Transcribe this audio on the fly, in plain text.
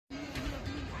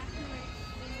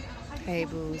Hey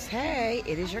boos, hey,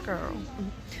 it is your girl,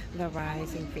 the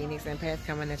Rising Phoenix Empath,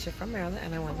 coming at you from Maryland,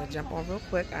 and I wanted to jump on real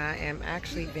quick. I am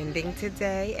actually vending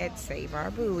today at Save Our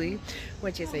Buoy,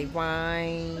 which is a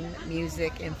wine,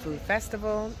 music, and food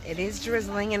festival. It is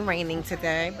drizzling and raining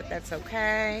today, but that's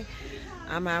okay.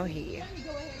 I'm out here,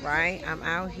 right? I'm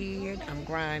out here, I'm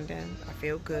grinding, I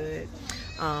feel good.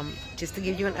 Just to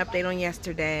give you an update on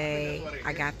yesterday,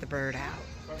 I got the bird out.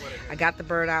 I got the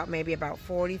bird out maybe about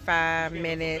 45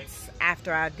 minutes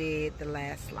after I did the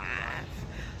last live.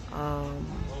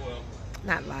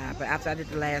 Not live, but after I did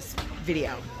the last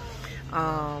video.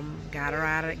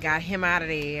 Got him out of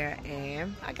there,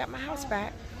 and I got my house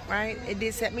back, right? It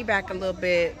did set me back a little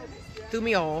bit, threw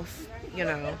me off, you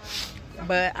know.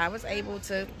 But I was able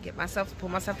to pull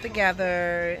myself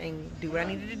together and do what I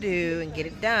needed to do and get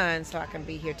it done so I can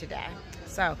be here today.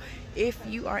 So if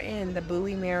you are in the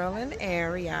Bowie, Maryland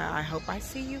area, I hope I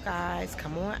see you guys.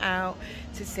 Come on out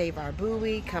to Save Our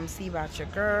Buoy. Come see about your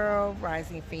girl,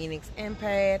 Rising Phoenix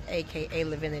Empath, aka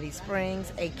Lavinity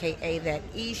Springs, aka that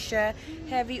Isha.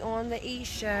 Heavy on the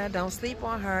Isha. Don't sleep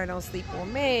on her. Don't sleep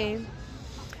on me.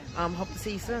 Hope to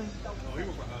see you soon.